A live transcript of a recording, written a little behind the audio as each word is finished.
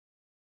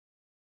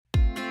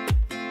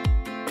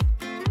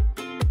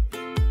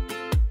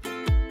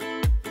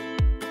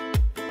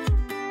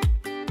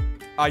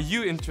Are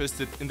you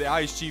interested in the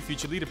IHG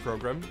Future Leader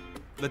program?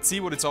 Let's see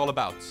what it's all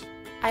about.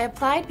 I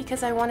applied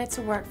because I wanted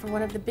to work for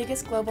one of the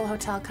biggest global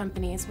hotel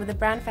companies with a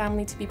brand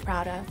family to be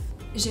proud of.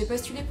 J'ai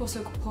postulé pour ce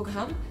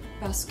programme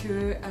parce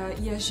que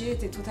IHG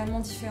était totalement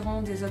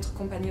différent des autres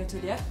compagnies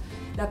hôtelières.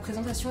 La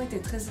présentation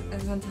était très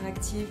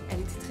interactive,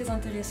 elle était très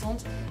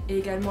intéressante et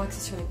également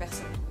axée sur les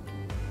personnes.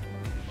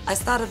 I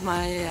started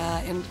my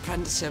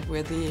apprenticeship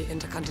with the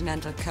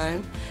Intercontinental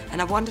Köln,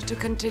 and I wanted to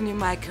continue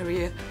my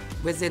career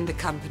within the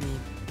company.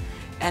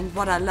 And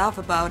what I love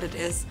about it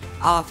is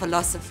our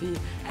philosophy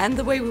and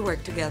the way we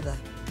work together.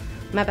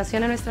 Me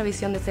apasiona nuestra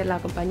visión de ser la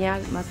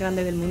compañía más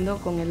grande del mundo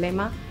con el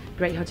lema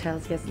Great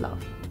Hotels, Yes Love.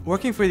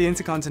 Working for the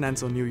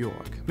Intercontinental New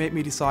York made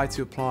me decide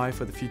to apply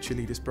for the Future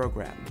Leaders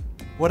program.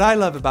 What I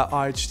love about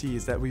IHG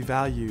is that we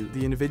value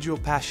the individual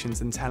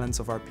passions and talents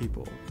of our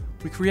people.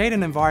 We create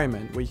an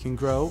environment where you can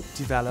grow,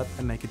 develop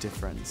and make a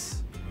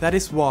difference. That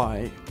is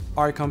why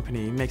our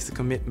company makes the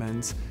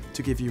commitment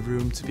to give you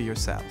room to be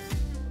yourself.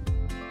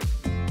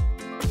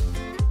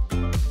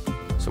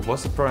 So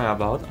what's the program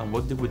about and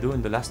what did we do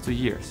in the last 2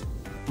 years?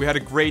 We had a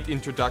great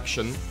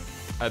introduction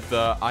at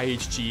the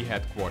IHG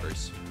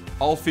headquarters.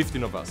 All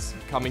 15 of us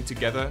coming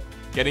together,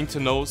 getting to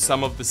know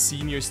some of the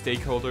senior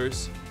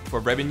stakeholders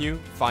for revenue,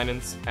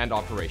 finance and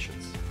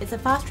operations. It's a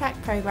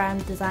fast-track program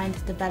designed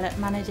to develop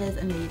managers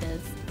and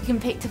leaders. You can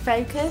pick to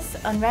focus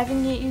on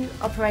revenue,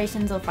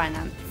 operations or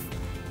finance.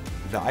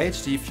 The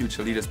IHG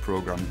Future Leaders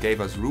program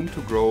gave us room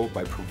to grow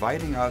by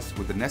providing us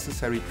with the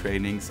necessary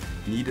trainings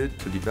needed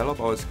to develop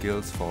our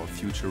skills for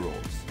future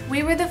roles.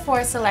 We were the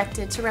 4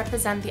 selected to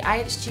represent the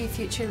IHG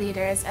Future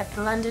Leaders at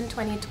the London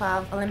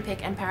 2012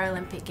 Olympic and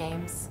Paralympic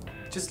Games.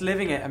 Just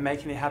living it and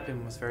making it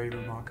happen was very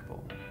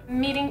remarkable.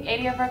 Meeting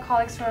 80 of our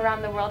colleagues from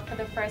around the world for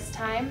the first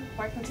time,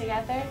 working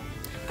together.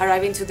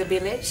 Arriving to the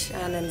village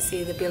and then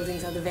see the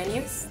buildings of the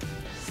venues.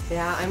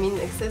 Yeah, I mean,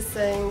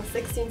 existing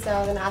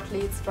 16,000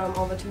 athletes from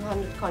over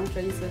 200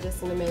 countries was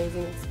just an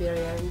amazing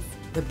experience.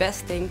 The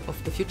best thing of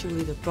the Future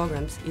Leader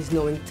programs is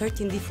knowing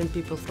 13 different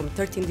people from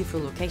 13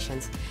 different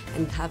locations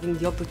and having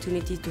the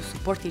opportunity to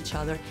support each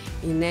other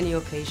in any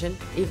occasion,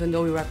 even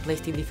though we were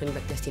placed in different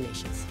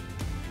destinations.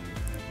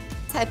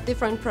 Had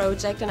different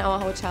projects in our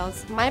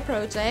hotels. My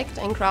project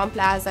in Crown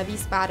Plaza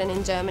Wiesbaden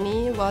in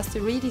Germany was to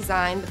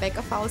redesign the back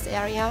of house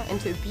area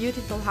into a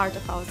beautiful heart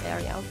of house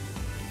area.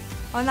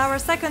 On our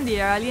second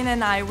year, Aline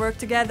and I worked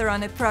together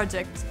on a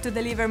project to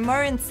deliver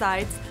more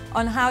insights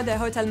on how the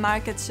hotel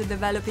market should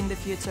develop in the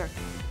future.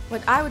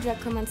 What I would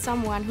recommend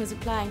someone who's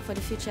applying for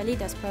the Future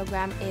Leaders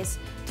program is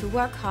to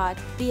work hard,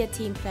 be a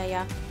team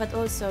player, but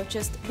also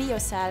just be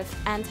yourself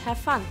and have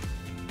fun.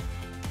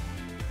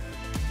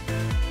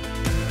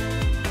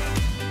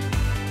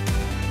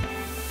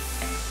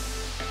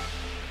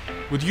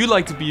 Would you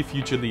like to be a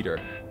future leader?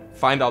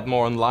 Find out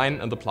more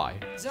online and apply.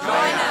 Join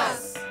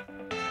us!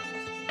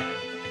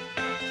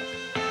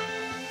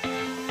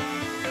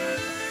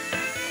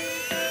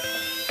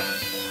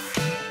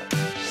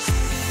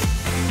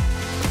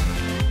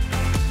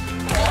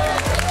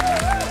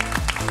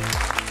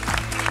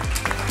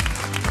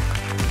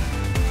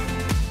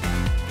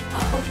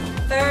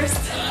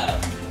 First,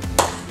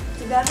 to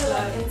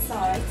develop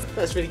insights.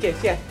 That's really good,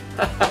 yeah.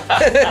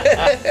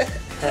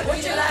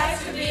 Would you like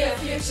to be a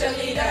future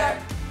leader?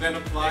 Then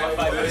apply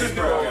for this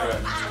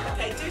program.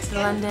 The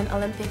London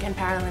Olympic and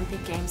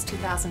Paralympic Games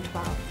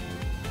 2012.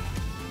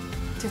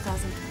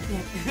 2012,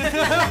 yeah.